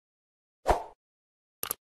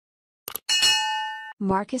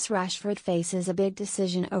Marcus Rashford faces a big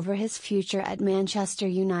decision over his future at Manchester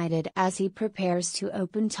United as he prepares to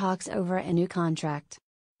open talks over a new contract.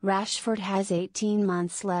 Rashford has 18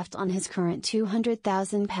 months left on his current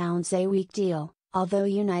 £200,000 a week deal, although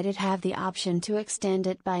United have the option to extend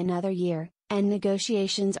it by another year, and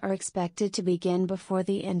negotiations are expected to begin before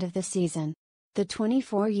the end of the season. The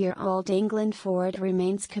 24-year-old England forward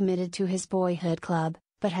remains committed to his boyhood club,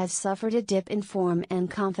 but has suffered a dip in form and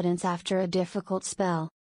confidence after a difficult spell.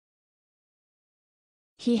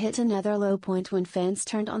 He hit another low point when fans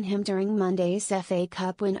turned on him during Monday's FA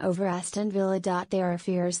Cup win over Aston Villa. There are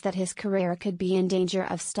fears that his career could be in danger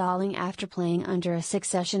of stalling after playing under a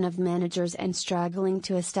succession of managers and struggling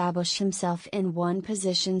to establish himself in one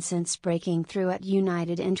position since breaking through at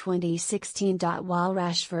United in 2016. While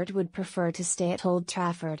Rashford would prefer to stay at Old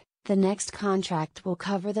Trafford, the next contract will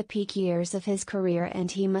cover the peak years of his career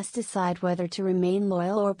and he must decide whether to remain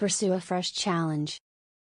loyal or pursue a fresh challenge.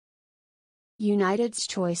 United's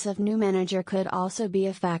choice of new manager could also be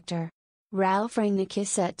a factor. Ralf Rangnick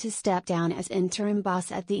is set to step down as interim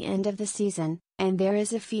boss at the end of the season, and there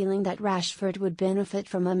is a feeling that Rashford would benefit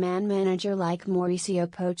from a man manager like Mauricio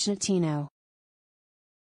Pochettino.